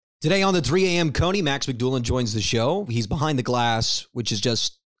Today on the 3 a.m. Coney, Max McDulin joins the show. He's behind the glass, which is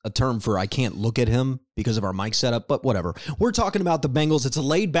just a term for I can't look at him because of our mic setup, but whatever. We're talking about the Bengals. It's a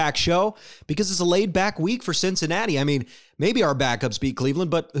laid-back show because it's a laid-back week for Cincinnati. I mean, maybe our backups beat Cleveland,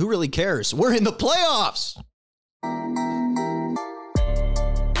 but who really cares? We're in the playoffs.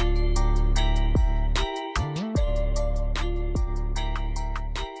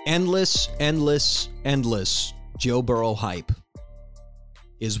 Endless Joe Burrow hype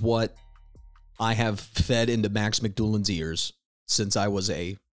is what I have fed into Max McDulin's ears since I was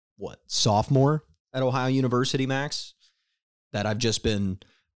a, sophomore at Ohio University, Max, that I've just been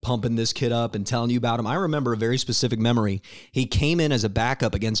pumping this kid up and telling you about him. I remember a very specific memory. He came in as a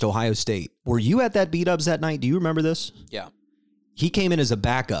backup against Ohio State. Were you at that beat-ups that night? Do you remember this? Yeah. He came in as a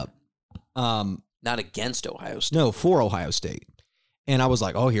backup. Not against Ohio State. No, for Ohio State. And I was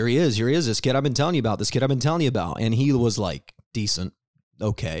like, oh, here he is. This kid I've been telling you about. And he was like, decent.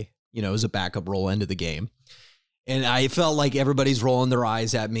 Okay. You know, as a backup roll into the game. And I felt like everybody's rolling their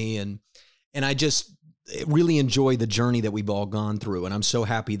eyes at me. And I just really enjoy the journey that we've all gone through. And I'm so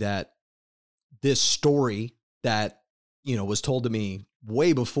happy that this story that, was told to me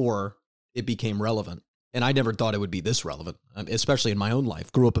way before it became relevant. And I never thought it would be this relevant, especially in my own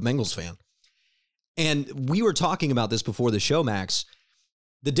life. Grew up a Bengals fan. And we were talking about this before the show, Max.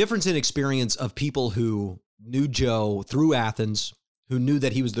 The difference in experience of people who knew Joe through Athens, who knew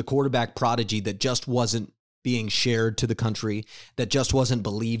that he was the quarterback prodigy that just wasn't being shared to the country, that just wasn't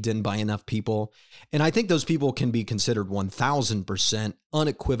believed in by enough people. And I think those people can be considered 1,000%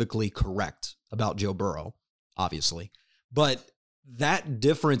 unequivocally correct about Joe Burrow, obviously. But that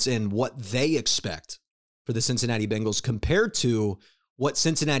difference in what they expect for the Cincinnati Bengals compared to what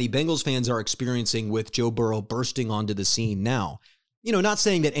Cincinnati Bengals fans are experiencing with Joe Burrow bursting onto the scene now. Not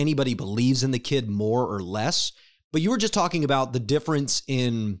saying that anybody believes in the kid more or less, but you were just talking about the difference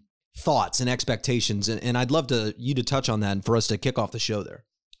in thoughts and expectations, and I'd love you to touch on that and for us to kick off the show there.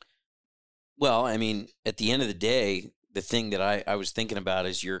 Well, I mean, at the end of the day, the thing that I was thinking about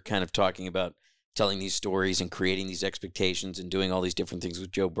is you're kind of talking about telling these stories and creating these expectations and doing all these different things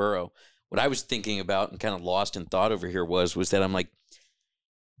with Joe Burrow. What I was thinking about and kind of lost in thought over here was that I'm like,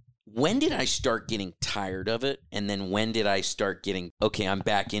 when did I start getting tired of it? And then when did I start getting, okay, I'm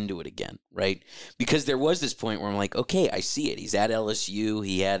back into it again, right? Because there was this point where I'm like, okay, I see it. He's at LSU.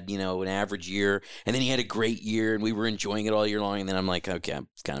 He had, an average year. And then he had a great year, and we were enjoying it all year long. And then I'm like, okay, I'm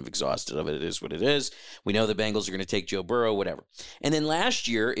kind of exhausted of it. It is what it is. We know the Bengals are going to take Joe Burrow, whatever. And then last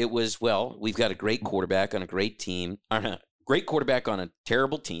year, it was, well, we've got a great quarterback on a great team. Great quarterback on a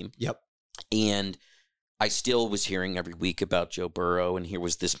terrible team. Yep. And I still was hearing every week about Joe Burrow, and here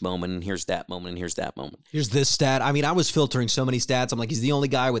was this moment, and here's that moment, and here's that moment. Here's this stat. I mean, I was filtering so many stats. I'm like, he's the only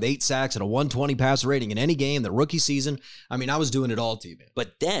guy with 8 sacks and a 120 passer rating in any game, the rookie season. I mean, I was doing it all to you, man.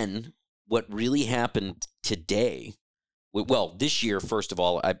 But then what really happened today, well, this year, first of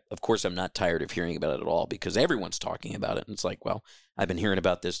all, of course, I'm not tired of hearing about it at all because everyone's talking about it. And it's like, well, I've been hearing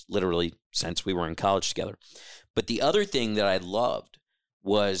about this literally since we were in college together. But the other thing that I loved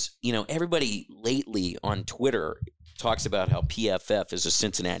was, everybody lately on Twitter talks about how PFF is a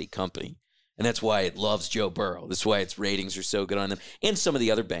Cincinnati company. And that's why it loves Joe Burrow. That's why its ratings are so good on them. And some of the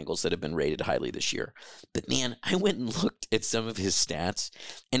other Bengals that have been rated highly this year. But man, I went and looked at some of his stats.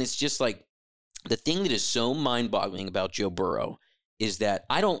 And it's just like, the thing that is so mind-boggling about Joe Burrow is that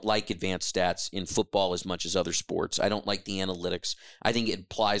I don't like advanced stats in football as much as other sports. I don't like the analytics. I think it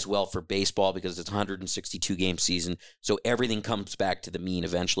applies well for baseball because it's a 162-game season, so everything comes back to the mean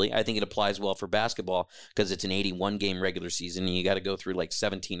eventually. I think it applies well for basketball because it's an 81-game regular season, and you got to go through like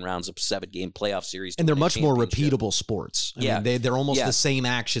 17 rounds of 7-game playoff series. And they're much more repeatable sports. I mean, they're almost the same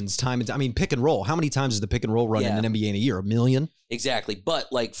actions time and time. I mean, pick and roll. How many times is the pick and roll run in an NBA in a year? 1 million? Exactly. But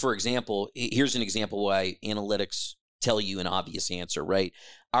like, for example, here's an example why analytics tell you an obvious answer, right?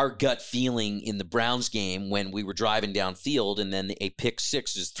 Our gut feeling in the Browns game when we were driving downfield and then a pick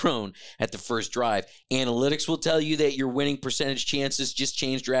 6 is thrown at the first drive, analytics will tell you that your winning percentage chances just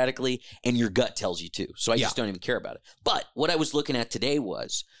changed radically, and your gut tells you too. So I just don't even care about it. But what I was looking at today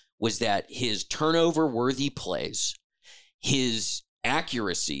was that his turnover-worthy plays, his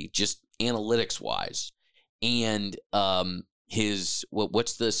accuracy, just analytics-wise, and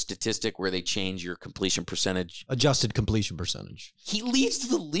what's the statistic where they change your completion percentage? Adjusted completion percentage. He leads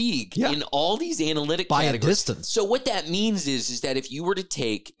the league in all these analytic categories. By a distance. So what that means is that if you were to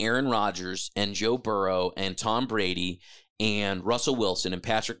take Aaron Rodgers and Joe Burrow and Tom Brady and Russell Wilson and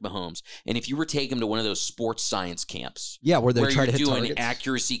Patrick Mahomes, and if you were to take them to one of those sports science camps, where they try to hit you're targets, doing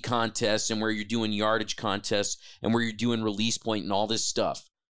accuracy contests and where you're doing yardage contests and where you're doing release point and all this stuff,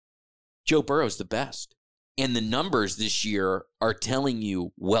 Joe Burrow's the best. And the numbers this year are telling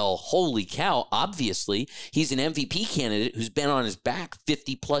you, well, holy cow, obviously he's an MVP candidate who's been on his back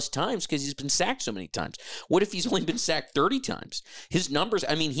 50 plus times because he's been sacked so many times. What if he's only been sacked 30 times? His numbers,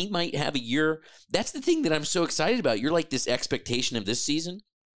 I mean, he might have a year. That's the thing that I'm so excited about. You're like this expectation of this season.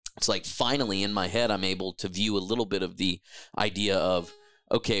 It's like finally in my head, I'm able to view a little bit of the idea of,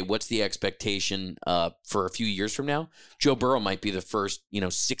 okay, what's the expectation for a few years from now? Joe Burrow might be the first,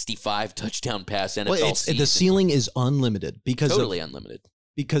 65 touchdown pass NFL season. The ceiling is unlimited unlimited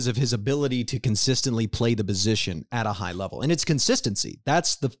because of his ability to consistently play the position at a high level. And it's consistency.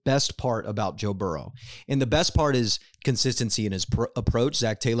 That's the best part about Joe Burrow. And the best part is consistency in his approach.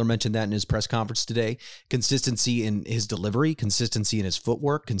 Zach Taylor mentioned that in his press conference today. Consistency in his delivery, consistency in his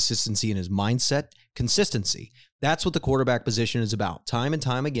footwork, consistency in his mindset, consistency. That's what the quarterback position is about. Time and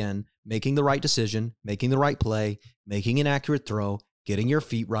time again, making the right decision, making the right play, making an accurate throw, getting your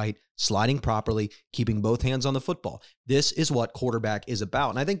feet right, sliding properly, keeping both hands on the football. This is what quarterback is about.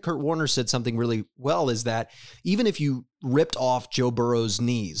 And I think Kurt Warner said something really well, is that even if you ripped off Joe Burrow's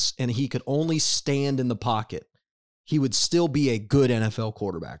knees and he could only stand in the pocket, he would still be a good NFL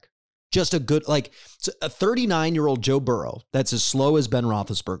quarterback. Just a good, like a 39-year-old Joe Burrow that's as slow as Ben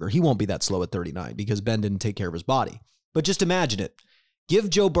Roethlisberger. He won't be that slow at 39 because Ben didn't take care of his body. But just imagine it. Give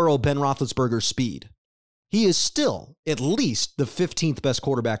Joe Burrow Ben Roethlisberger's speed. He is still at least the 15th best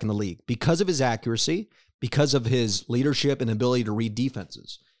quarterback in the league because of his accuracy, because of his leadership and ability to read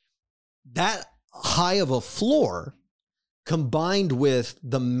defenses. That high of a floor combined with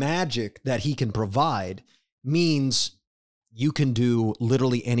the magic that he can provide means you can do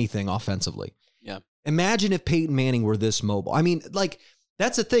literally anything offensively. Yeah. Imagine if Peyton Manning were this mobile. I mean, like,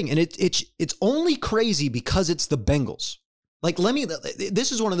 that's the thing. And it's only crazy because it's the Bengals. Like,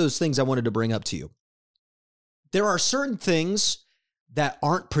 this is one of those things I wanted to bring up to you. There are certain things that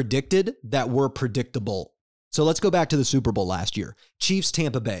aren't predicted that were predictable. So let's go back to the Super Bowl last year. Chiefs,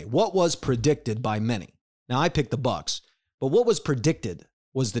 Tampa Bay. What was predicted by many? Now, I picked the Bucs, but what was predicted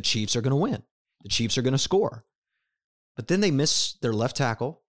was the Chiefs are going to win. The Chiefs are going to score. But then they miss their left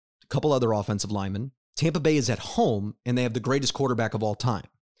tackle, a couple other offensive linemen. Tampa Bay is at home, and they have the greatest quarterback of all time.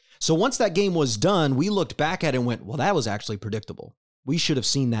 So once that game was done, we looked back at it and went, well, that was actually predictable. We should have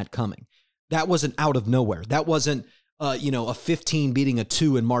seen that coming. That wasn't out of nowhere. That wasn't, a 15 beating a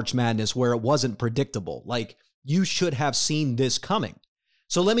 2 in March Madness where it wasn't predictable. Like, you should have seen this coming.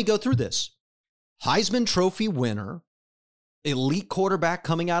 So let me go through this. Heisman Trophy winner, elite quarterback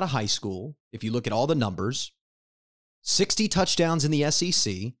coming out of high school, if you look at all the numbers, 60 touchdowns in the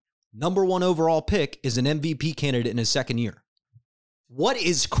SEC, number 1 overall pick, is an MVP candidate in his second year. What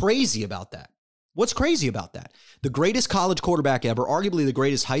is crazy about that? What's crazy about that? The greatest college quarterback ever, arguably the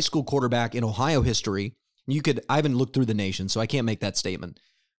greatest high school quarterback in Ohio history. I haven't looked through the nation, so I can't make that statement.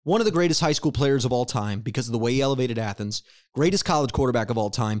 One of the greatest high school players of all time because of the way he elevated Athens. Greatest college quarterback of all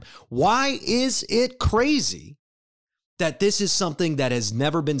time. Why is it crazy that this is something that has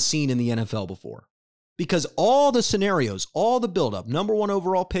never been seen in the NFL before? Because all the scenarios, all the buildup, number 1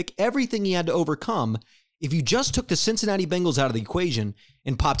 overall pick, everything he had to overcome, if you just took the Cincinnati Bengals out of the equation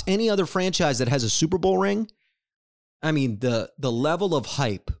and popped any other franchise that has a Super Bowl ring, I mean, the level of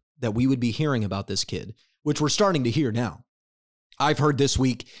hype that we would be hearing about this kid, which we're starting to hear now. I've heard this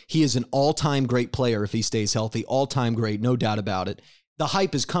week he is an all-time great player if he stays healthy, all-time great, no doubt about it. The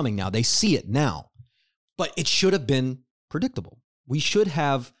hype is coming now. They see it now. But it should have been predictable. We should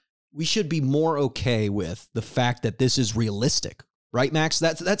be more okay with the fact that this is realistic. Right, Max?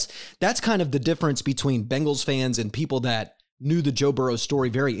 That's kind of the difference between Bengals fans and people that knew the Joe Burrow story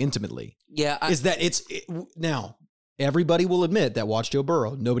very intimately. Yeah. Now, everybody will admit that watch Joe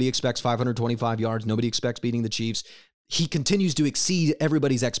Burrow. Nobody expects 525 yards. Nobody expects beating the Chiefs. He continues to exceed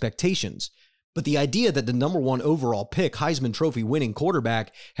everybody's expectations. But the idea that the number 1 overall pick, Heisman Trophy winning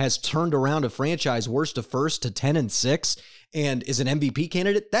quarterback, has turned around a franchise worst to first to 10-6 and is an MVP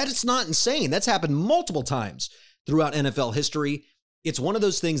candidate, that is not insane. That's happened multiple times throughout NFL history. It's one of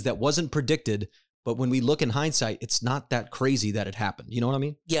those things that wasn't predicted, but when we look in hindsight, it's not that crazy that it happened. You know what I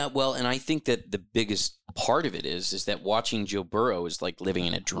mean? Yeah, well, and I think that the biggest part of it is that watching Joe Burrow is like living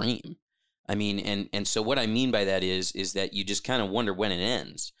in a dream. I mean, and so what I mean by that is that you just kind of wonder when it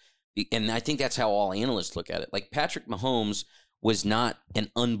ends. And I think that's how all analysts look at it. Like, Patrick Mahomes was not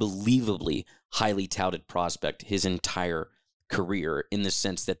an unbelievably highly touted prospect his entire career in the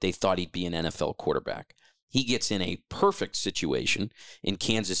sense that they thought he'd be an NFL quarterback. He gets in a perfect situation in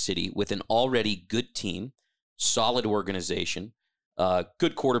Kansas City with an already good team, solid organization,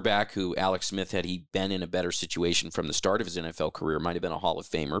 good quarterback who Alex Smith, had he been in a better situation from the start of his NFL career, might have been a Hall of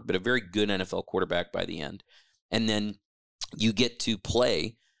Famer, but a very good NFL quarterback by the end. And then you get to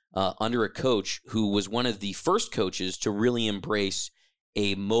play under a coach who was one of the first coaches to really embrace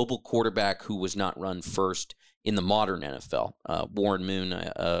a mobile quarterback who was not run first in the modern NFL. Warren Moon,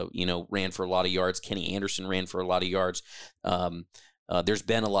 ran for a lot of yards. Kenny Anderson ran for a lot of yards. There's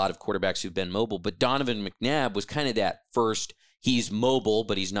been a lot of quarterbacks who've been mobile, but Donovan McNabb was kind of that first. He's mobile,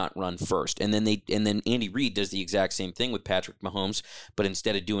 but he's not run first. And then Andy Reid does the exact same thing with Patrick Mahomes, but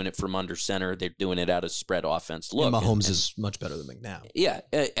instead of doing it from under center, they're doing it out of spread offense look. And Mahomes is much better than McNabb. Yeah,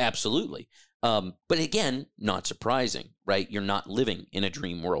 absolutely. But again, not surprising, right? You're not living in a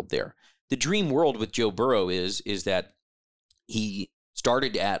dream world there. The dream world with Joe Burrow is that he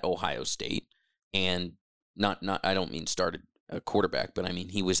started at Ohio State, and not I don't mean started a quarterback, but I mean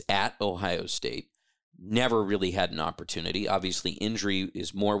he was at Ohio State. Never really had an opportunity. Obviously, injury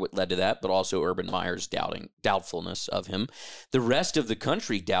is more what led to that, but also Urban Meyer's doubtfulness of him. The rest of the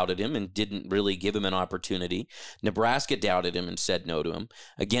country doubted him and didn't really give him an opportunity. Nebraska doubted him and said no to him.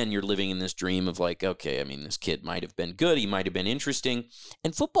 Again, you're living in this dream of like, okay, I mean, this kid might have been good. He might have been interesting.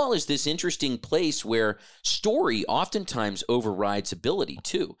 And football is this interesting place where story oftentimes overrides ability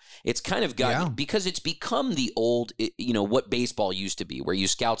too. It's kind of got, because it's become the old, what baseball used to be, where you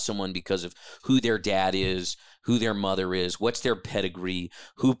scout someone because of who their dad is, who their mother is, what's their pedigree,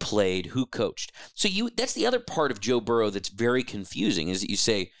 who played, who coached. So that's the other part of Joe Burrow that's very confusing, is that you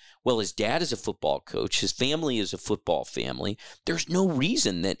say, well, his dad is a football coach, his family is a football family. There's no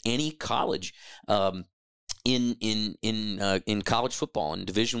reason that any college in college football, in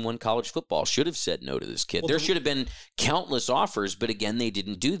Division I college football, should have said no to this kid. There should have been countless offers, but again, they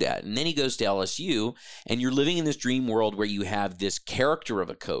didn't do that. And then he goes to LSU, and you're living in this dream world where you have this character of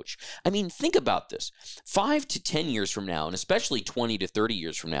a coach. I mean, think about this. 5 to 10 years from now, and especially 20 to 30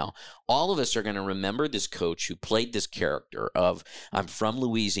 years from now, all of us are going to remember this coach who played this character of, I'm from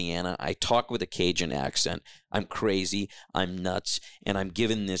Louisiana, I talk with a Cajun accent, I'm crazy, I'm nuts, and I'm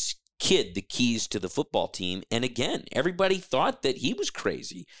given this kid the keys to the football team. And again, everybody thought that he was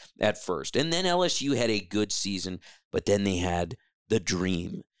crazy at first. And then LSU had a good season, but then they had the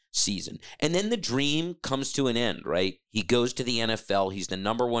dream season. And then the dream comes to an end, right? He goes to the NFL. He's the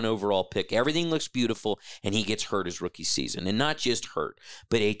number 1 overall pick. Everything looks beautiful, and he gets hurt his rookie season. And not just hurt,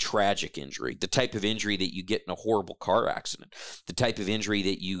 but a tragic injury, the type of injury that you get in a horrible car accident, the type of injury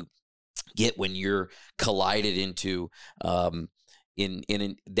that you get when you're collided into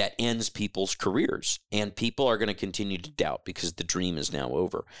that ends people's careers, and people are going to continue to doubt because the dream is now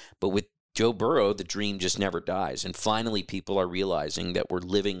over. But with Joe Burrow, the dream just never dies, and finally people are realizing that we're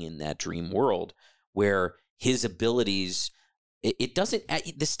living in that dream world where his abilities, it doesn't,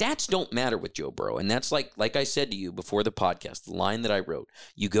 the stats don't matter with Joe Burrow. And that's like I said to you before the podcast, the line that I wrote,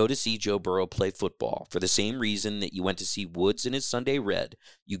 you go to see Joe Burrow play football for the same reason that you went to see Woods in his Sunday Red.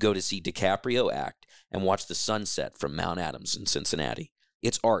 You go to see DiCaprio act and watch the sunset from Mount Adams in Cincinnati.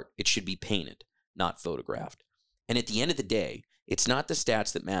 It's art. It should be painted, not photographed. And at the end of the day, it's not the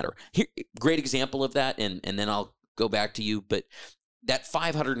stats that matter. Here, great example of that, and then I'll go back to you, but that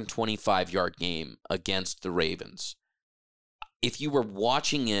 525-yard game against the Ravens, if you were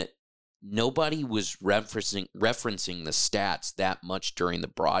watching it, nobody was referencing the stats that much during the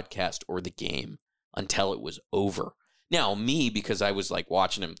broadcast or the game until it was over. Now, me, because I was like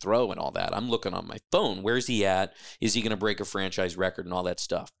watching him throw and all that, I'm looking on my phone. Where's he at? Is he going to break a franchise record and all that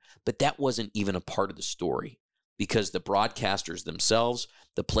stuff? But that wasn't even a part of the story, because the broadcasters themselves,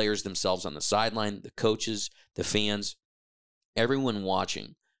 the players themselves on the sideline, the coaches, the fans, everyone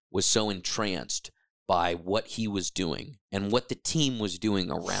watching was so entranced by what he was doing and what the team was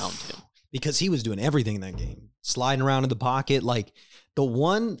doing around him. Because he was doing everything in that game, sliding around in the pocket, like the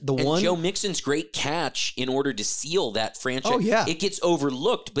one. Joe Mixon's great catch in order to seal that franchise. Oh yeah, it gets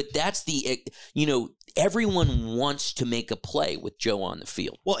overlooked, but that's everyone wants to make a play with Joe on the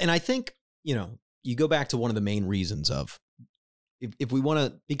field. Well, and I think you go back to one of the main reasons of if we want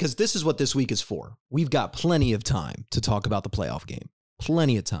to, because this is what this week is for. We've got plenty of time to talk about the playoff game.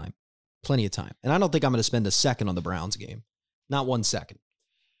 Plenty of time. And I don't think I'm going to spend a second on the Browns game. Not 1 second.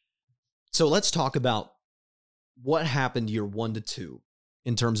 So let's talk about what happened year 1 to 2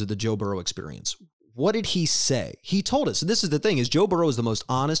 in terms of the Joe Burrow experience. What did he say? He told us, this is the thing, is Joe Burrow is the most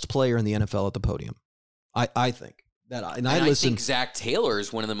honest player in the NFL at the podium. I think. I think Zach Taylor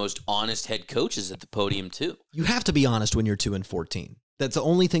is one of the most honest head coaches at the podium too. You have to be honest when you're 2-14. That's the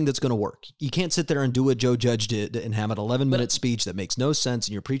only thing that's going to work. You can't sit there and do what Joe Judge did and have an 11-minute speech that makes no sense,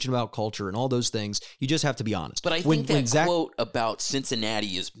 and you're preaching about culture and all those things. You just have to be honest. But I think that quote about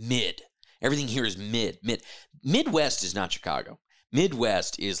Cincinnati is mid. Everything here is mid. Midwest is not Chicago.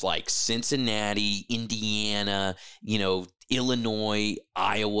 Midwest is like Cincinnati, Indiana, Illinois,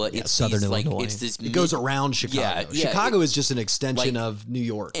 Iowa. Yeah, it's Southern these, Illinois. Like, it's this it goes around Chicago. Yeah, Chicago is just an extension of New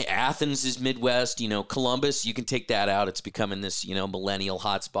York. Athens is Midwest. Columbus, you can take that out. It's becoming this, millennial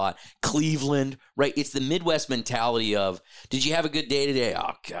hotspot. Cleveland, right? It's the Midwest mentality of, did you have a good day today?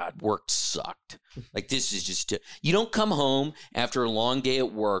 Oh, God, work sucked. Like, this is just, you don't come home after a long day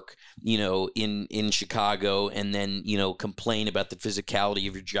at work, in Chicago and then, complain about the physicality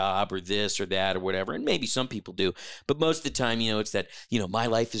of your job or this or that or whatever. And maybe some people do. But most of the time, it's that, my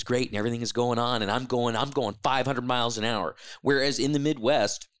life is great and everything is going on and I'm going 500 miles an hour. Whereas in the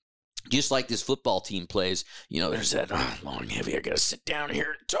Midwest, just like this football team plays, there's that long, heavy, I got to sit down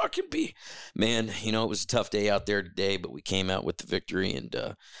here and talk and be. Man, it was a tough day out there today, but we came out with the victory and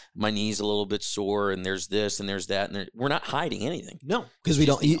my knee's a little bit sore and there's this and there's that. And we're not hiding anything. No, because we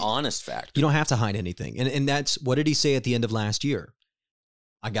don't. Honest fact. You don't have to hide anything. And that's, what did he say at the end of last year?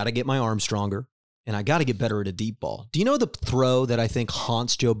 I got to get my arm stronger and I got to get better at a deep ball. Do you know the throw that I think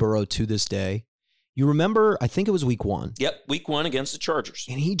haunts Joe Burrow to this day? You remember, I think it was week 1. Yep, week 1 against the Chargers.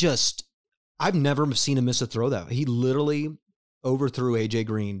 And I've never seen him miss a throw that way. He literally overthrew A.J.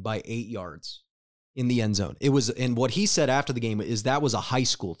 Green by 8 yards in the end zone. And what he said after the game is that was a high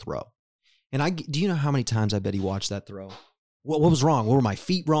school throw. And do you know how many times I bet he watched that throw? What was wrong? What were my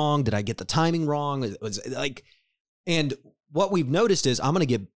feet wrong? Did I get the timing wrong? It was like, and what we've noticed is I'm going to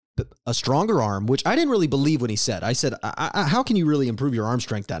get a stronger arm, which I didn't really believe when he said. I said, how can you really improve your arm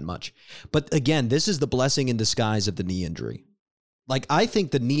strength that much? But again, this is the blessing in disguise of the knee injury. Like, I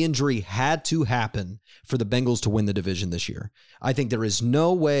think the knee injury had to happen for the Bengals to win the division this year. I think there is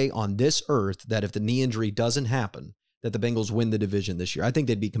no way on this earth that if the knee injury doesn't happen, that the Bengals win the division this year. I think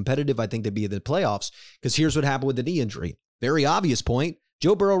they'd be competitive. I think they'd be in the playoffs, because here's what happened with the knee injury. Very obvious point.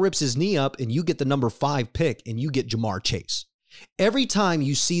 Joe Burrow rips his knee up and you get the number 5 pick and you get Jamar Chase. Every time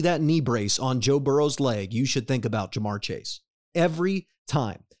you see that knee brace on Joe Burrow's leg, you should think about Jamar Chase. Every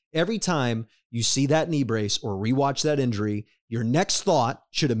time. Every time you see that knee brace or rewatch that injury, your next thought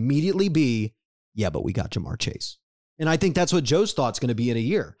should immediately be, yeah, but we got Jamar Chase. And I think that's what Joe's thought's going to be in a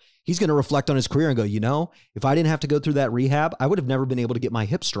year. He's going to reflect on his career and go, if I didn't have to go through that rehab, I would have never been able to get my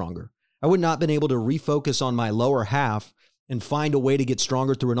hips stronger. I would not have been able to refocus on my lower half and find a way to get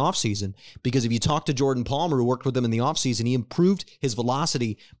stronger through an offseason. Because if you talk to Jordan Palmer, who worked with him in the offseason, he improved his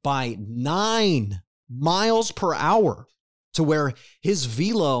velocity by 9 miles per hour to where his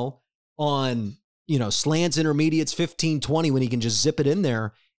velo on, slants, intermediates, 15, 20, when he can just zip it in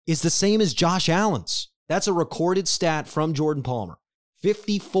there, is the same as Josh Allen's. That's a recorded stat from Jordan Palmer,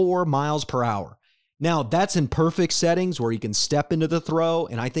 54 miles per hour. Now, that's in perfect settings where he can step into the throw,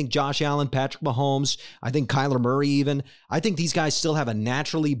 and I think Josh Allen, Patrick Mahomes, I think Kyler Murray even, I think these guys still have a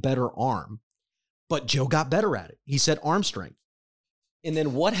naturally better arm, but Joe got better at it. He said arm strength. And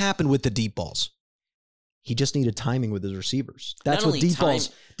then what happened with the deep balls? He just needed timing with his receivers. That's what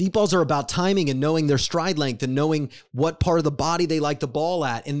deep balls are about, timing and knowing their stride length and knowing what part of the body they like the ball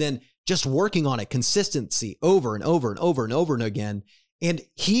at, and then just working on it, consistency over and over and over and over and again. And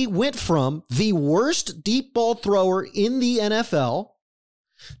he went from the worst deep ball thrower in the NFL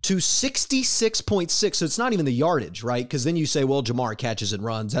to 66.6. So it's not even the yardage, right? Because then you say, well, Jamar catches and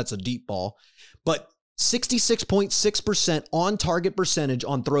runs. That's a deep ball. But 66.6% on target percentage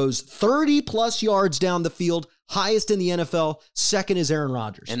on throws 30 plus yards down the field, highest in the NFL. Second is Aaron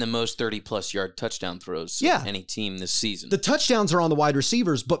Rodgers. And the most 30 plus yard touchdown throws of any team this season. The touchdowns are on the wide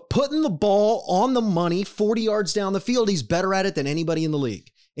receivers, but putting the ball on the money 40 yards down the field, he's better at it than anybody in the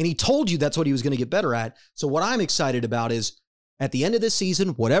league. And he told you that's what he was going to get better at. So what I'm excited about is at the end of this season,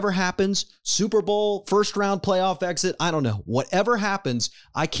 whatever happens, Super Bowl, first round playoff exit, I don't know. Whatever happens,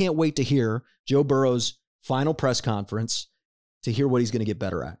 I can't wait to hear Joe Burrow's final press conference to hear what he's going to get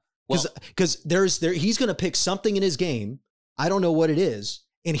better at. Because he's going to pick something in his game. I don't know what it is.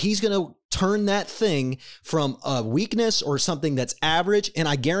 And he's going to turn that thing from a weakness or something that's average. And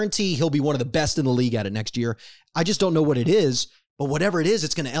I guarantee he'll be one of the best in the league at it next year. I just don't know what it is. But whatever it is,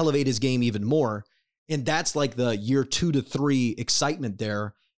 it's going to elevate his game even more. And that's like the year 2 to 3 excitement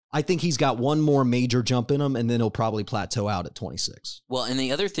there. I think he's got one more major jump in him, and then he'll probably plateau out at 26. Well, and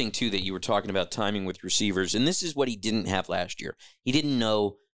the other thing, too, that you were talking about timing with receivers, and this is what he didn't have last year. He didn't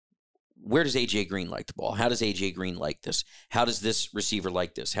know, where does A.J. Green like the ball? How does A.J. Green like this? How does this receiver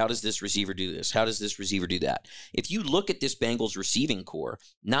like this? How does this receiver do this? How does this receiver do that? If you look at this Bengals receiving core,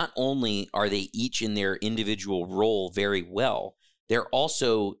 not only are they each in their individual role very well, they're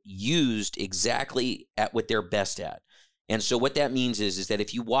also used exactly at what they're best at. And so what that means is that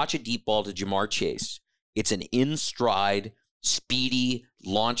if you watch a deep ball to Jamar Chase, it's an in-stride, speedy,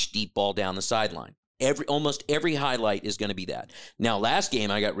 launch deep ball down the sideline. Almost every highlight is going to be that. Now, last game,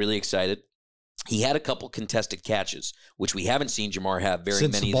 I got really excited He had a couple contested catches, which we haven't seen Ja'Marr have very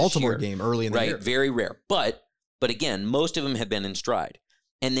Since many the Baltimore this year. game early in the year. Right, very rare. But again, most of them have been in stride.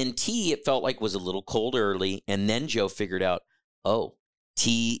 And then T, it felt like was a little cold early, and then Joe figured out, oh,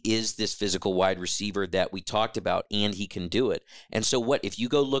 T is this physical wide receiver that we talked about, and he can do it. And so what, if you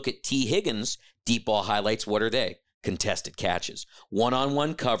go look at T. Higgins' deep ball highlights, what are they? Contested catches.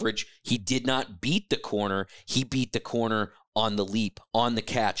 One-on-one coverage. He did not beat the corner. He beat the corner on the leap, on the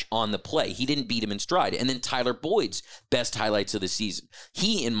catch, on the play. He didn't beat him in stride. And then Tyler Boyd's best highlights of the season.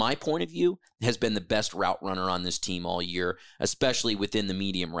 He, in my point of view, has been the best route runner on this team all year, especially within the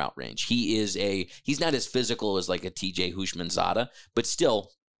medium route range. He's not as physical as like a TJ Houshmandzadeh, but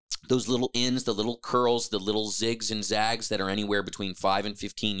still, those little ins, the little curls, the little zigs and zags that are anywhere between 5 and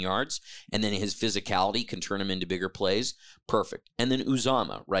 15 yards, and then his physicality can turn him into bigger plays. Perfect. And then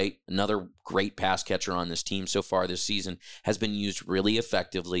Uzomah, right? Another great pass catcher on this team so far this season, has been used really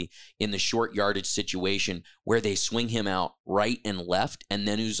effectively in the short yardage situation where they swing him out right and left, and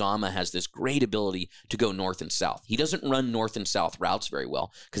then Uzomah has this great ability to go north and south. He doesn't run north and south routes very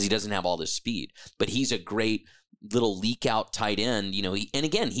well because he doesn't have all this speed, but he's a great little leak out tight end, and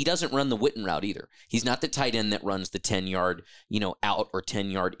again, he doesn't run the Witten route either. He's not the tight end that runs the 10-yard, out or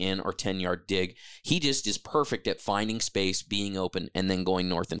 10-yard in or 10-yard dig. He just is perfect at finding space, being open, and then going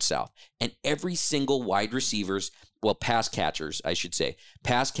north and south. And every single wide receiver's, pass catchers'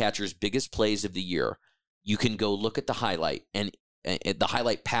 biggest plays of the year, you can go look at the highlight and the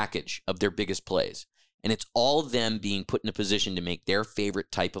highlight package of their biggest plays. And it's all them being put in a position to make their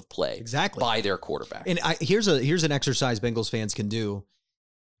favorite type of play by their quarterback. And here's an exercise Bengals fans can do.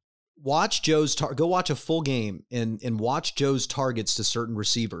 Watch go watch a full game and watch Joe's targets to certain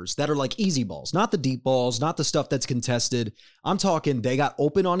receivers that are like easy balls, not the deep balls, not the stuff that's contested. I'm talking they got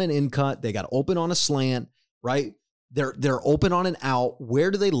open on an in cut, they got open on a slant, right? They're open on an out. Where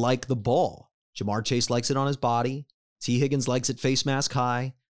do they like the ball? Ja'Marr Chase likes it on his body. T. Higgins likes it face mask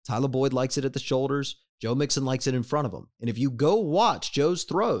high. Tyler Boyd likes it at the shoulders. Joe Mixon likes it in front of him. And if you go watch Joe's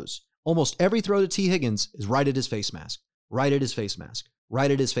throws, almost every throw to T. Higgins is right at his face mask, right at his face mask,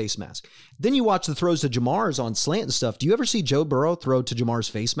 right at his face mask. Then you watch the throws to Ja'Marr's on slant and stuff. Do you ever see Joe Burrow throw to Ja'Marr's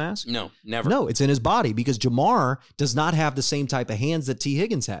face mask? No, never. No, it's in his body because Ja'Marr does not have the same type of hands that T.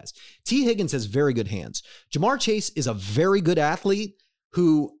 Higgins has. T. Higgins has very good hands. Ja'Marr Chase is a very good athlete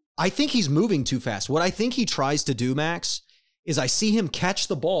who I think he's moving too fast. What I think he tries to do, Max, is I see him catch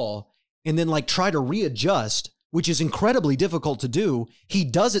the ball and then try to readjust, which is incredibly difficult to do. He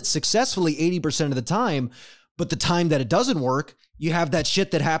does it successfully 80% of the time, but the time that it doesn't work, you have that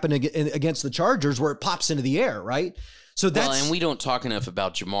shit that happened against the Chargers where it pops into the air, right? So that's... Well, and we don't talk enough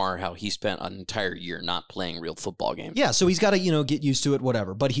about Ja'Marr, how he spent an entire year not playing real football games. Yeah, so he's got to, get used to it,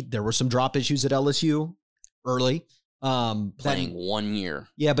 whatever. But there were some drop issues at LSU early. Playing 1 year.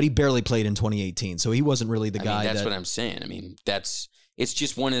 Yeah, but he barely played in 2018, so he wasn't really the guy. That's what I'm saying. It's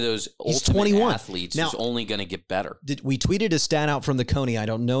just one of those He's ultimate 21. athletes who's only going to get better. We tweeted a stat out from the Coney. I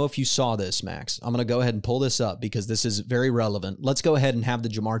don't know if you saw this, Max. I'm going to go ahead and pull this up because this is very relevant. Let's go ahead and have the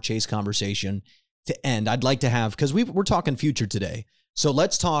Ja'Marr Chase conversation to end. I'd like to have, because we're talking future today. So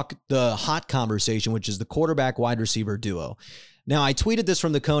let's talk the hot conversation, which is the quarterback wide receiver duo. Now, I tweeted this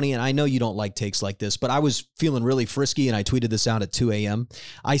from the Coney, and I know you don't like takes like this, but I was feeling really frisky, and I tweeted this out at 2 a.m.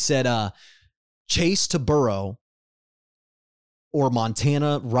 I said, Chase to Burrow or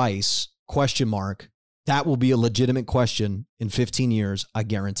Montana Rice, ? That will be a legitimate question in 15 years. I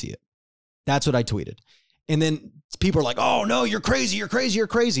guarantee it. That's what I tweeted. And then people are like, oh, no, you're crazy, you're crazy, you're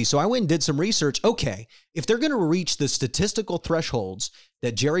crazy. So I went and did some research. Okay, if they're going to reach the statistical thresholds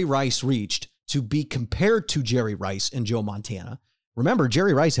that Jerry Rice reached to be compared to Jerry Rice and Joe Montana, remember,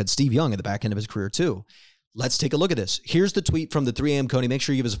 Jerry Rice had Steve Young at the back end of his career too. Let's take a look at this. Here's the tweet from the 3 a.m. Coney. Make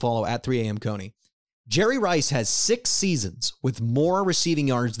sure you give us a follow at 3 a.m. Coney. Jerry Rice has 6 seasons with more receiving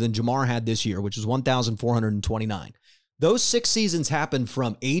yards than Ja'Marr had this year, which is 1,429. Those 6 seasons happened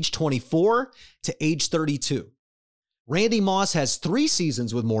from age 24 to age 32. Randy Moss has 3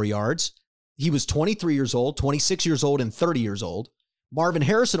 seasons with more yards. He was 23 years old, 26 years old, and 30 years old. Marvin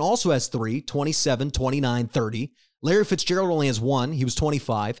Harrison also has 3, 27, 29, 30. Larry Fitzgerald only has 1. He was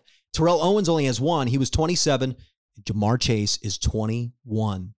 25. Terrell Owens only has 1. He was 27. Ja'Marr Chase is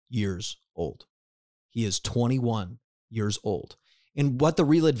 21 years old. He is 21 years old. And what the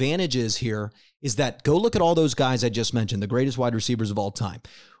real advantage is here is that go look at all those guys I just mentioned, the greatest wide receivers of all time.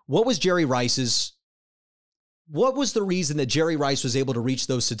 What was the reason that Jerry Rice was able to reach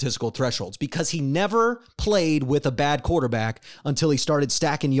those statistical thresholds? Because he never played with a bad quarterback until he started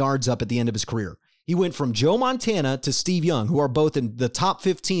stacking yards up at the end of his career. He went from Joe Montana to Steve Young, who are both in the top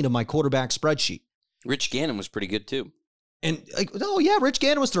 15 of my quarterback spreadsheet. Rich Gannon was pretty good too. And like, oh yeah, Rich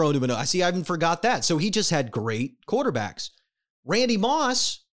Gannon was throwing him I even forgot that. So he just had great quarterbacks. Randy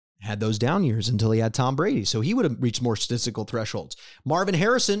Moss had those down years until he had Tom Brady. So he would have reached more statistical thresholds. Marvin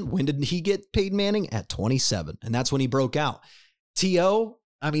Harrison, when did he get Peyton Manning? At 27. And that's when he broke out. T.O.,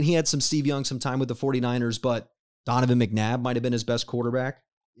 I mean, he had some Steve Young, some time with the 49ers, but Donovan McNabb might have been his best quarterback.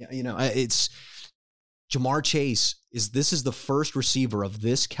 Yeah, you know, it's Jamar Chase this is the first receiver of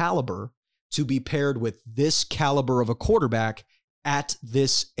this caliber to be paired with this caliber of a quarterback at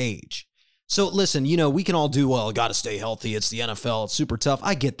this age. So listen, you know, we can all do, well, got to stay healthy. It's the NFL. It's super tough.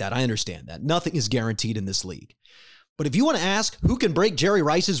 I get that. I understand that. Nothing is guaranteed in this league. But if you want to ask who can break Jerry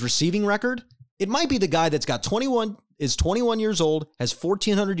Rice's receiving record, it might be the guy that's got 21 years old, has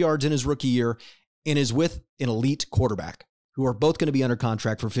 1,400 yards in his rookie year, and is with an elite quarterback who are both going to be under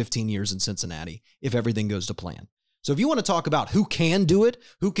contract for 15 years in Cincinnati if everything goes to plan. So if you want to talk about who can do it,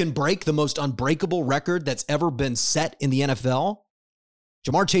 who can break the most unbreakable record that's ever been set in the NFL,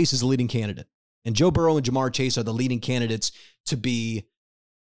 Jamar Chase is the leading candidate. And Joe Burrow and Jamar Chase are the leading candidates to be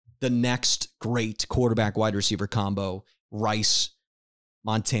the next great quarterback wide receiver combo. Rice,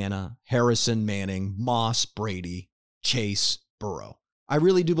 Montana, Harrison, Manning, Moss, Brady, Chase, Burrow. I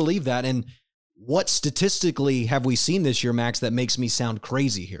really do believe that. And what statistically have we seen this year, Max, that makes me sound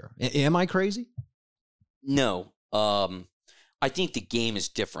crazy here? Am I crazy? No. I think the game is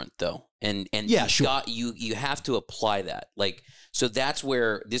different though. And yeah, sure. You have to apply that. Like, so that's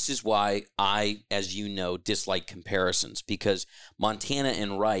where, this is why I, as you know, dislike comparisons, because Montana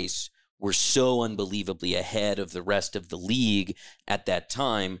and Rice were so unbelievably ahead of the rest of the league at that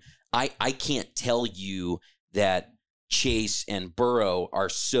time. I can't tell you that Chase and Burrow are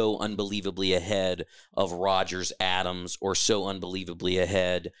so unbelievably ahead of Rodgers, Adams, or so unbelievably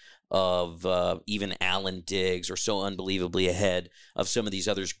ahead of even Allen Diggs, or so unbelievably ahead of some of these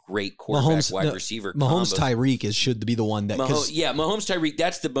others great quarterback wide receiver Mahomes combos. Tyreek should be the one that Mahomes Tyreek,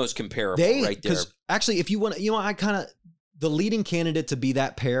 that's the most comparable right there. Actually, if you want, I kind of, the leading candidate to be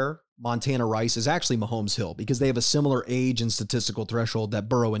that pair, Montana Rice, is actually Mahomes Hill, because they have a similar age and statistical threshold that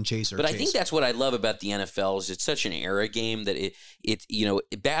Burrow and Chase are. But I think that's what I love about the NFL is it's such an era game that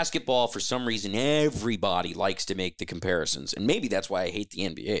basketball, for some reason, everybody likes to make the comparisons. And maybe that's why I hate the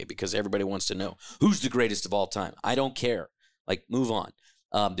NBA, because everybody wants to know who's the greatest of all time. I don't care. Like, move on.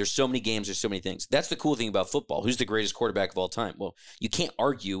 There's so many games, there's so many things. That's the cool thing about football. Who's the greatest quarterback of all time? Well, you can't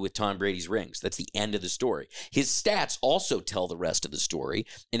argue with Tom Brady's rings. That's the end of the story. His stats also tell the rest of the story.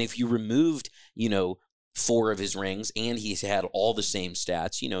 And if you removed, 4 of his rings and he's had all the same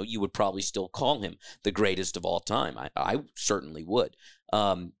stats, you would probably still call him the greatest of all time. I certainly would.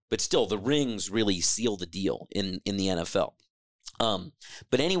 But still, the rings really seal the deal in the NFL.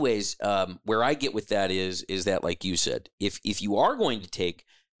 But anyways, where I get with that is that, like you said, if you are going to take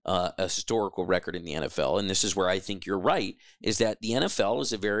a historical record in the NFL, and this is where I think you're right, is that the NFL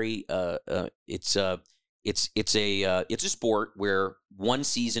is a very it's a sport where one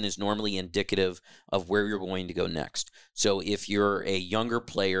season is normally indicative of where you're going to go next. So if you're a younger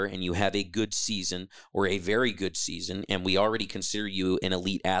player and you have a good season or a very good season, and we already consider you an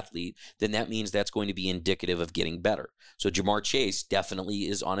elite athlete, then that means that's going to be indicative of getting better. So Jamar Chase definitely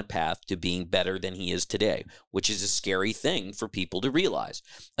is on a path to being better than he is today, which is a scary thing for people to realize.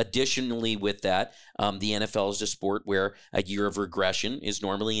 Additionally, with that, the NFL is a sport where a year of regression is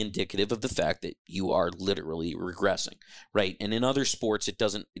normally indicative of the fact that you are literally regressing, right? And in other sports,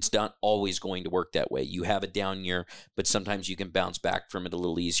 it's not always going to work that way. You have a down year, but sometimes you can bounce back from it a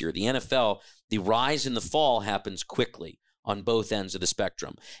little easier. The NFL, the rise and the fall happens quickly on both ends of the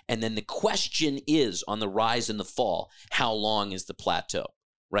spectrum. And then the question is, on the rise and the fall, how long is the plateau,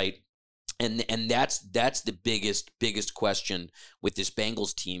 right? And that's the biggest question with this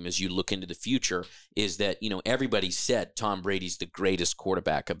Bengals team as you look into the future, is that, everybody said Tom Brady's the greatest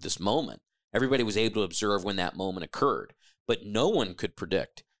quarterback of this moment. Everybody was able to observe when that moment occurred, but no one could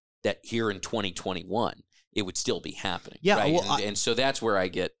predict that here in 2021 it would still be happening. Yeah, right? Well, and so that's where I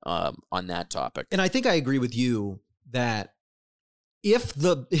get on that topic. And I think I agree with you that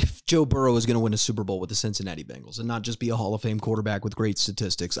if Joe Burrow is going to win a Super Bowl with the Cincinnati Bengals and not just be a Hall of Fame quarterback with great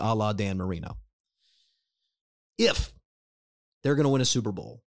statistics, a la Dan Marino, if they're going to win a Super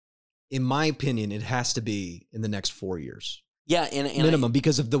Bowl, in my opinion, it has to be in the next 4 years. Yeah, and minimum,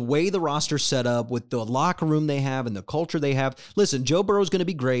 because of the way the roster's set up, with the locker room they have and the culture they have. Listen, Joe Burrow's going to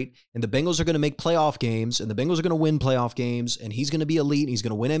be great, and the Bengals are going to make playoff games, and the Bengals are going to win playoff games, and he's going to be elite, and he's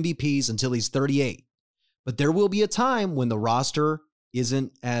going to win MVPs until he's 38. But there will be a time when the roster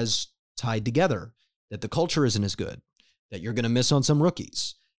isn't as tied together, that the culture isn't as good, that you're going to miss on some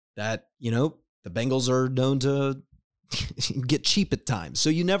rookies, that, the Bengals are known to get cheap at times. So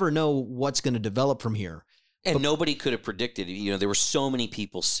you never know what's going to develop from here. And nobody could have predicted, there were so many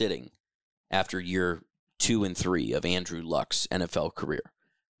people sitting after year 2 and 3 of Andrew Luck's NFL career.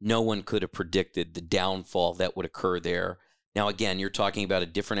 No one could have predicted the downfall that would occur there. Now, again, you're talking about a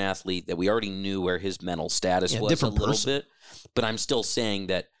different athlete that we already knew where his mental status was a little bit. But I'm still saying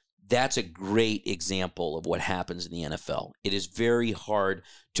that that's a great example of what happens in the NFL. It is very hard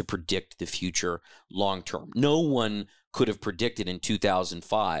to predict the future long term. No one could have predicted in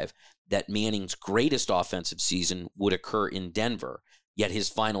 2005 that Manning's greatest offensive season would occur in Denver, yet his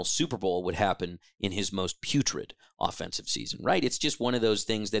final Super Bowl would happen in his most putrid offensive season, right? It's just one of those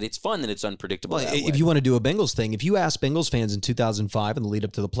things that it's fun that it's unpredictable. Well, if you want to do a Bengals thing, if you ask Bengals fans in 2005 in the lead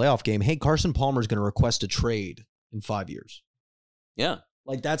up to the playoff game, hey, Carson Palmer's going to request a trade in 5 years. Yeah.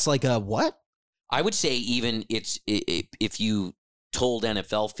 Like, that's like a what? I would say even if you told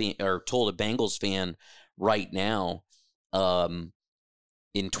NFL fan or told a Bengals fan right now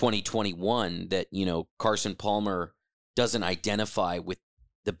in 2021 that, Carson Palmer doesn't identify with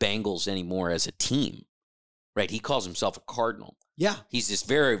the Bengals anymore as a team, right? He calls himself a Cardinal. Yeah. He's this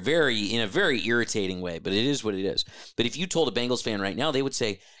very, very, in a very irritating way, but it is what it is. But if you told a Bengals fan right now, they would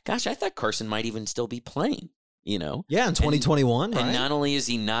say, gosh, I thought Carson might even still be playing, Yeah, in 2021, right? And not only is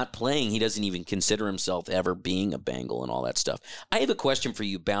he not playing, he doesn't even consider himself ever being a Bengal and all that stuff. I have a question for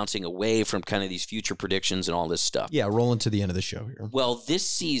you, bouncing away from kind of these future predictions and all this stuff. Yeah, rolling to the end of the show here. Well, this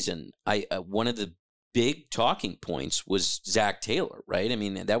season, one of the big talking points was Zach Taylor, right? I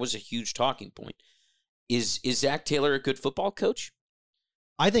mean, that was a huge talking point. Is Zach Taylor a good football coach?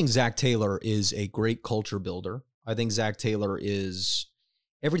 I think Zach Taylor is a great culture builder. I think Zach Taylor is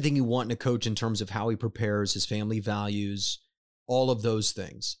everything you want in a coach in terms of how he prepares, his family values, all of those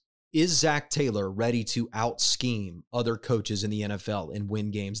things. Is Zach Taylor ready to out-scheme other coaches in the NFL and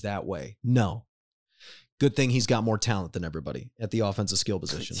win games that way? No. Good thing he's got more talent than everybody at the offensive skill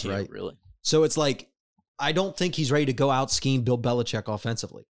positions, Yeah, right? Really? So it's like, I don't think he's ready to go out-scheme Bill Belichick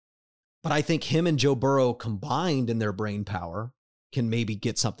offensively. But I think him and Joe Burrow combined in their brain power can maybe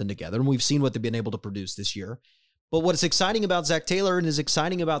get something together. And we've seen what they've been able to produce this year. But what's exciting about Zach Taylor and is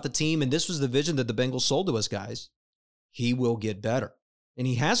exciting about the team, and this was the vision that the Bengals sold to us, guys, he will get better. And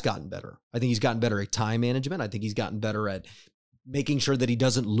he has gotten better. I think he's gotten better at time management. I think he's gotten better at making sure that he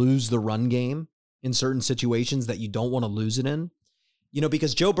doesn't lose the run game in certain situations that you don't want to lose it in.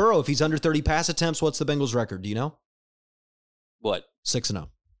 Because Joe Burrow, if he's under 30 pass attempts, what's the Bengals record? Do you know? What? 6-0.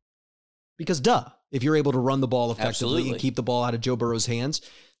 Because if you're able to run the ball effectively and keep the ball out of Joe Burrow's hands,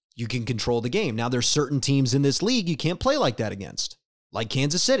 you can control the game. Now, there's certain teams in this league you can't play like that against, like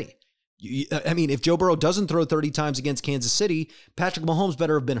Kansas City. If Joe Burrow doesn't throw 30 times against Kansas City, Patrick Mahomes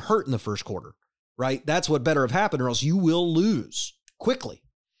better have been hurt in the first quarter, right? That's what better have happened, or else you will lose quickly.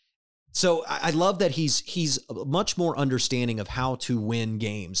 So I love that he's much more understanding of how to win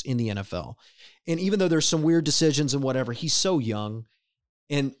games in the NFL. And even though there's some weird decisions and whatever, he's so young,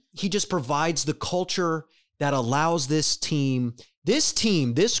 and he just provides the culture that allows this team,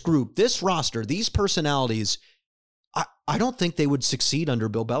 this group, this roster, these personalities. I don't think they would succeed under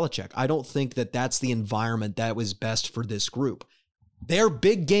Bill Belichick. I don't think that that's the environment that was best for this group. They're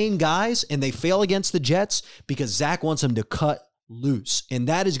big game guys, and they fail against the Jets because Zach wants them to cut loose. And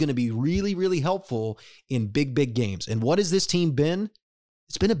that is going to be really, really helpful in big, big games. And what has this team been?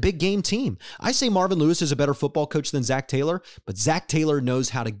 It's been a big game team. I say Marvin Lewis is a better football coach than Zach Taylor, but Zach Taylor knows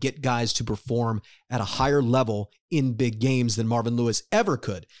how to get guys to perform at a higher level in big games than Marvin Lewis ever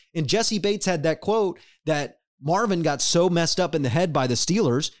could. And Jesse Bates had that quote that Marvin got so messed up in the head by the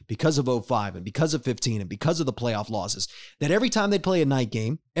Steelers because of 05 and because of 15 and because of the playoff losses that every time they'd play a night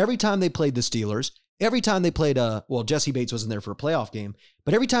game, every time they played the Steelers, every time they played Jesse Bates wasn't there for a playoff game,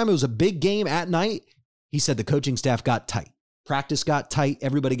 but every time it was a big game at night, he said the coaching staff got tight. Practice got tight,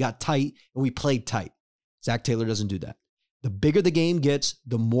 everybody got tight, and we played tight. Zach Taylor doesn't do that. The bigger the game gets,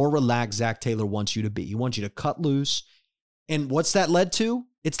 the more relaxed Zach Taylor wants you to be. He wants you to cut loose. And what's that led to?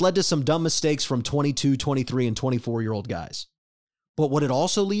 It's led to some dumb mistakes from 22, 23, and 24-year-old guys. But what it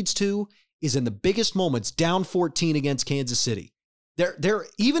also leads to is in the biggest moments, down 14 against Kansas City.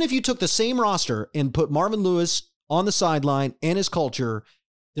 Even if you took the same roster and put Marvin Lewis on the sideline and his culture,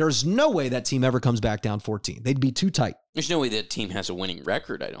 there's no way that team ever comes back down 14. They'd be too tight. There's no way that team has a winning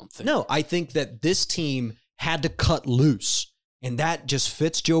record, I don't think. No, I think that this team had to cut loose, and that just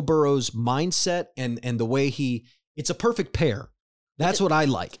fits Joe Burrow's mindset and the way it's a perfect pair. That's what I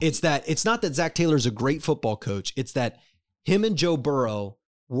like. It's not that Zach Taylor's a great football coach. It's that him and Joe Burrow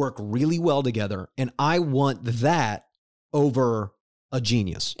work really well together, and I want that over a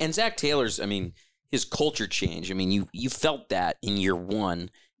genius. And Zach Taylor's, his culture change. You felt that in year one,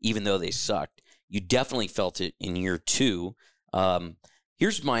 even though they sucked. You definitely felt it in year two.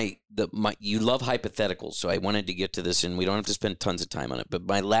 Here's you love hypotheticals, so I wanted to get to this, and we don't have to spend tons of time on it. But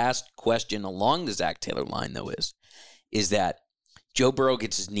my last question along the Zach Taylor line, though, is that Joe Burrow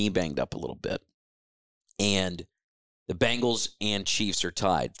gets his knee banged up a little bit, and the Bengals and Chiefs are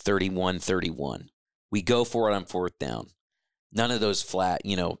tied 31-31. We go for it on fourth down. None of those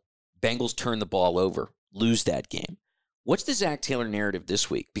Bengals turn the ball over, lose that game. What's the Zach Taylor narrative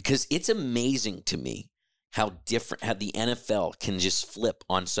this week? Because it's amazing to me how the NFL can just flip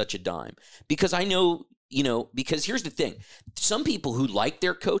on such a dime. Because I know, because here's the thing. Some people who like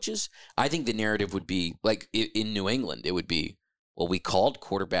their coaches, I think the narrative would be, like in New England, it would be, well, we called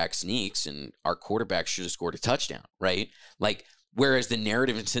quarterback sneaks and our quarterback should have scored a touchdown, right? Like, whereas the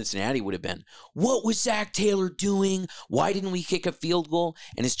narrative in Cincinnati would have been, what was Zach Taylor doing? Why didn't we kick a field goal?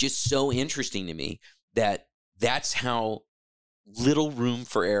 And it's just so interesting to me that that's how little room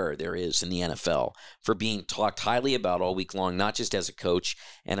for error there is in the NFL for being talked highly about all week long, not just as a coach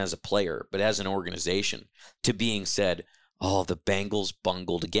and as a player, but as an organization, to being said, oh, the Bengals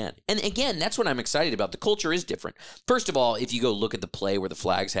bungled again. And again, that's what I'm excited about. The culture is different. First of all, if you go look at the play where the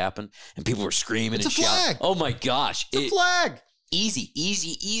flags happen and people were screaming and shouting, oh my gosh. It's a flag.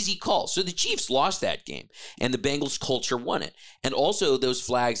 Easy call. So the Chiefs lost that game, and the Bengals culture won it. And also those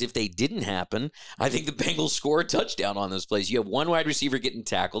flags, if they didn't happen, I think the Bengals score a touchdown on those plays. You have one wide receiver getting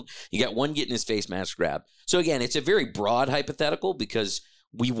tackled. You got one getting his face mask grabbed. So again, it's a very broad hypothetical because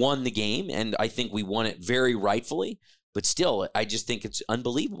we won the game, and I think we won it very rightfully. But still, I just think it's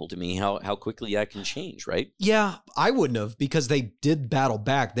unbelievable to me how quickly that can change, right? Yeah, I wouldn't have, because they did battle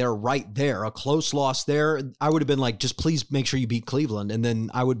back. They're right there. A close loss there, I would have been like, just please make sure you beat Cleveland. And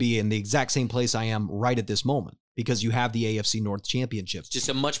then I would be in the exact same place I am right at this moment, because you have the AFC North Championship. Just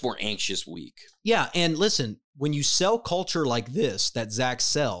a much more anxious week. Yeah, and listen, when you sell culture like this that Zach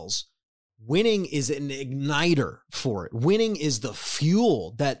sells, winning is an igniter for it. Winning is the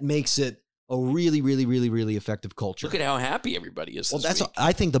fuel that makes it a really, really, really, really effective culture. Look at how happy everybody is. Well, week.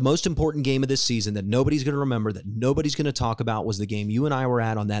 I think the most important game of this season that nobody's going to remember, that nobody's going to talk about, was the game you and I were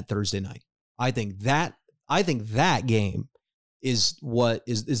at on that Thursday night. I think that game is what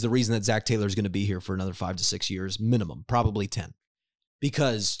is the reason that Zach Taylor is going to be here for another 5 to 6 years minimum, probably 10.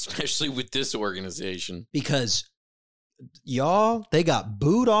 Because especially with this organization, because y'all, they got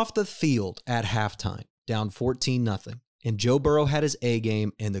booed off the field at halftime, down 14-0. And Joe Burrow had his A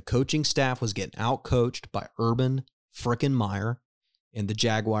game, and the coaching staff was getting out-coached by Urban frickin' Meyer and the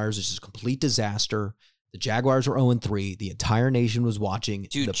Jaguars. It's just a complete disaster. The Jaguars were 0-3. The entire nation was watching.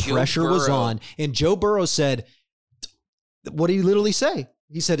 Dude, the pressure was on. And Joe Burrow said, what did he literally say?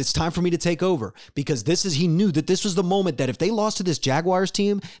 He said, it's time for me to take over, because he knew that this was the moment that if they lost to this Jaguars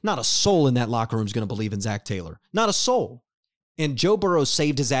team, not a soul in that locker room is going to believe in Zach Taylor. Not a soul. And Joe Burrow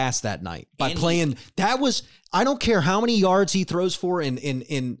saved his ass that night by playing. I don't care how many yards he throws for in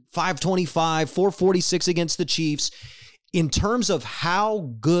 525, 446 against the Chiefs. In terms of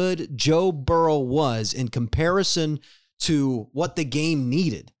how good Joe Burrow was in comparison to what the game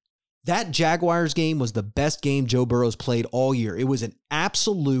needed, that Jaguars game was the best game Joe Burrow's played all year. It was an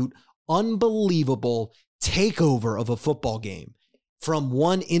absolute, unbelievable takeover of a football game from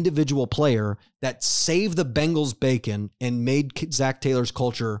one individual player that saved the Bengals bacon and made Zach Taylor's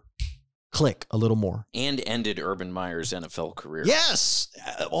culture click a little more. And ended Urban Meyer's NFL career. Yes.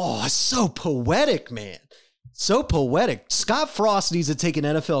 Oh, so poetic, man. So poetic. Scott Frost needs to take an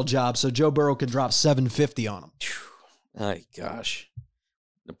NFL job so Joe Burrow can drop 750 on him. Oh, gosh.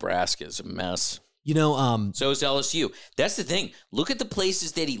 Nebraska is a mess. So is LSU. That's the thing. Look at the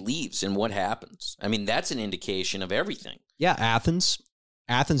places that he leaves and what happens. I mean, that's an indication of everything. Yeah, Athens.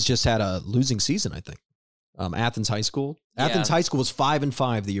 Athens just had a losing season, I think. Athens High School. Athens High School was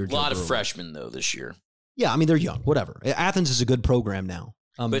 5-5 the year. A lot of freshmen, though, this year. Yeah, I mean, they're young. Whatever. Athens is a good program now.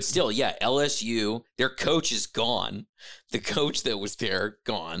 But still, yeah, LSU, their coach is gone. The coach that was there,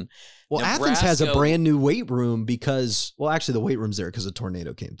 gone. Well, Nebraska, Athens has a brand new weight room because, well, actually the weight room's there because a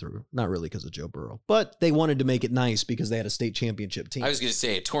tornado came through. Not really because of Joe Burrow. But they wanted to make it nice because they had a state championship team. I was going to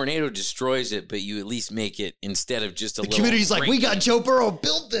say, a tornado destroys it, but you at least make it, instead of just a little... The community's like, we got Joe Burrow,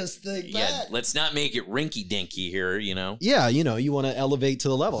 built this thing. Yeah, let's not make it rinky-dinky here, Yeah, you want to elevate to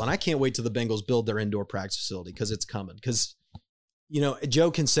the level. And I can't wait till the Bengals build their indoor practice facility because it's coming. Because...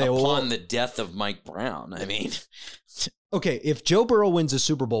 Joe can say, upon the death of Mike Brown, I mean. Okay, if Joe Burrow wins a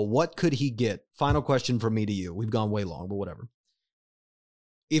Super Bowl, what could he get? Final question from me to you. We've gone way long, but whatever.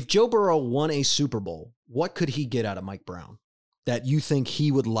 If Joe Burrow won a Super Bowl, what could he get out of Mike Brown that you think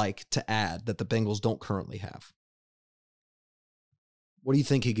he would like to add that the Bengals don't currently have? What do you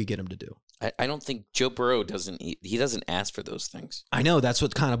think he could get him to do? I don't think Joe Burrow doesn't ask for those things. I know that's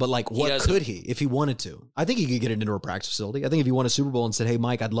what kind of, but like, what could he if he wanted to? I think he could get an indoor practice facility. I think if he won a Super Bowl and said, "Hey,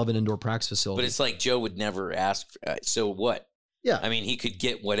 Mike, I'd love an indoor practice facility," but it's like Joe would never ask. So what? Yeah, I mean, he could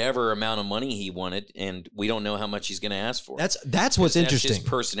get whatever amount of money he wanted, and we don't know how much he's going to ask for. That's what's interesting. That's his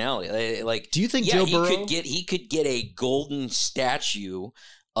personality. Like, do you think Joe Burrow he could get a golden statue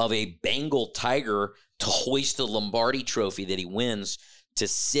of a Bengal tiger to hoist the Lombardi Trophy that he wins to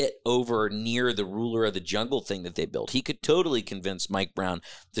sit over near the ruler of the jungle thing that they built? He could totally convince Mike Brown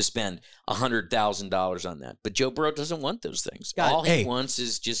to spend $100,000 on that. But Joe Burrow doesn't want those things. All he wants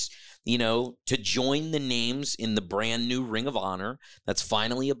is just, to join the names in the brand new Ring of Honor that's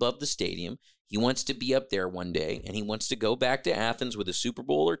finally above the stadium. He wants to be up there one day, and he wants to go back to Athens with a Super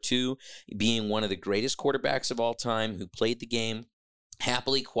Bowl or two, being one of the greatest quarterbacks of all time who played the game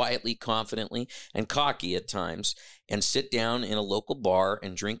happily, quietly, confidently, and cocky at times, and sit down in a local bar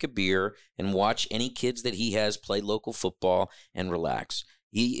and drink a beer and watch any kids that he has play local football and relax.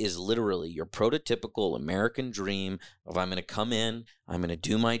 He is literally your prototypical American dream of, I'm going to come in, I'm going to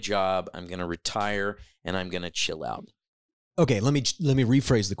do my job, I'm going to retire, and I'm going to chill out. Okay, let me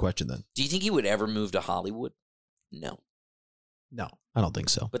rephrase the question then. Do you think he would ever move to Hollywood? No, I don't think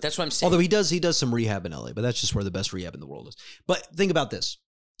so. But that's what I'm saying. Although he does some rehab in LA, but that's just where the best rehab in the world is. But think about this.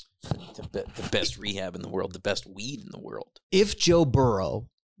 The best rehab in the world, the best weed in the world. If Joe Burrow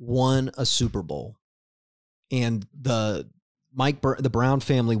won a Super Bowl and the Brown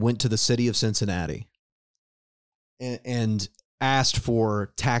family went to the city of Cincinnati and asked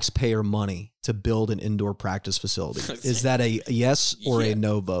for taxpayer money to build an indoor practice facility, is that a yes or a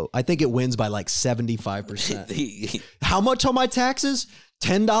no vote? I think it wins by like 75%. How much on my taxes?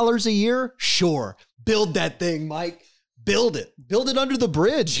 $10 a year? Sure. Build that thing, Mike. Build it. Build it under the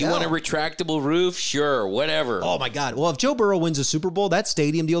bridge. You want a retractable roof? Sure. Whatever. Oh, my God. Well, if Joe Burrow wins a Super Bowl, that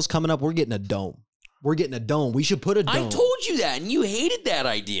stadium deal's coming up. We're getting a dome. We should put a dome. I told you that, and you hated that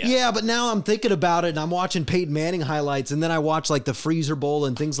idea. Yeah, but now I'm thinking about it, and I'm watching Peyton Manning highlights, and then I watch like the Freezer Bowl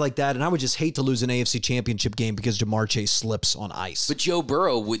and things like that, and I would just hate to lose an AFC Championship game because Jamar Chase slips on ice. But Joe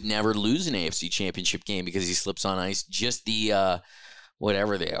Burrow would never lose an AFC Championship game because he slips on ice. Just the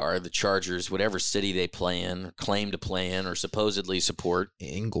whatever they are, the Chargers, whatever city they play in, or claim to play in, or supposedly support.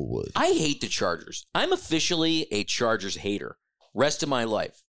 Inglewood. I hate the Chargers. I'm officially a Chargers hater. Rest of my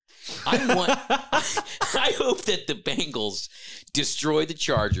life. I hope that the Bengals destroy the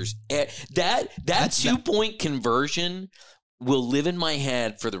Chargers. That 2-point conversion will live in my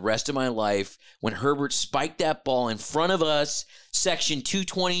head for the rest of my life. When Herbert spiked that ball in front of us, section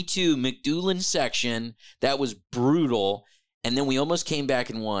 222, McDulin section, that was brutal. And then we almost came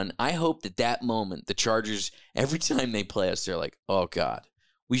back and won. I hope that moment, the Chargers, every time they play us, they're like, oh, God,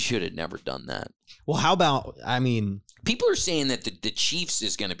 we should have never done that. Well, how about, people are saying that the Chiefs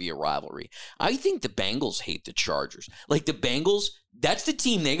is going to be a rivalry. I think the Bengals hate the Chargers. Like the Bengals, that's the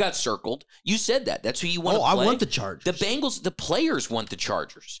team they got circled. You said that. That's who you want to play. I want the Chargers. The Bengals, the players want the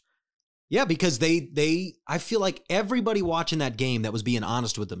Chargers. Yeah, because I feel like everybody watching that game that was being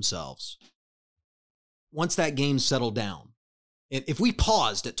honest with themselves, once that game settled down, if we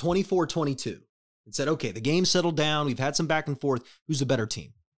paused at 24-22 and said, okay, the game settled down, we've had some back and forth, who's the better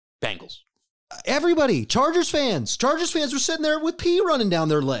team? Bengals. Everybody, Chargers fans were sitting there with pee running down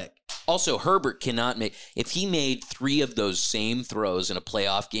their leg. Also, Herbert cannot make, if he made 3 of those same throws in a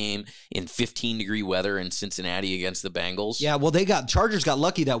playoff game in 15-degree weather in Cincinnati against the Bengals. Yeah, well, Chargers got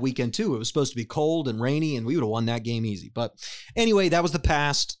lucky that weekend too. It was supposed to be cold and rainy, and we would have won that game easy. But anyway, that was the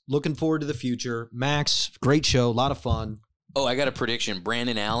past. Looking forward to the future. Max, great show, a lot of fun. Oh, I got a prediction.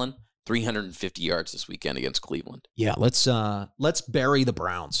 Brandon Allen, 350 yards this weekend against Cleveland. Yeah, let's bury the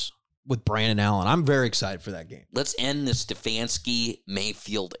Browns with Brandon Allen. I'm very excited for that game. Let's end the Stefanski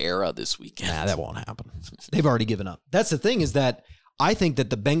Mayfield era this weekend. Nah, that won't happen. They've already given up. That's the thing, is that I think that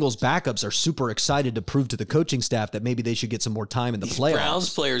the Bengals backups are super excited to prove to the coaching staff that maybe they should get some more time in the playoffs.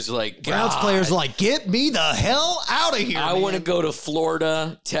 Browns players are like, get me the hell out of here. I want to go to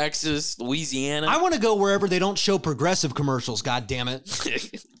Florida, Texas, Louisiana. I want to go wherever they don't show progressive commercials, God damn it.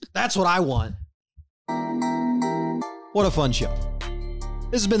 That's what I want. What a fun show.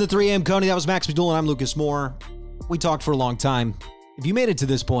 This has been the 3 a.m. Coney. That was Max McDulin. I'm Lukas Moore. We talked for a long time. If you made it to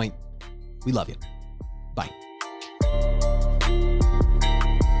this point, we love you.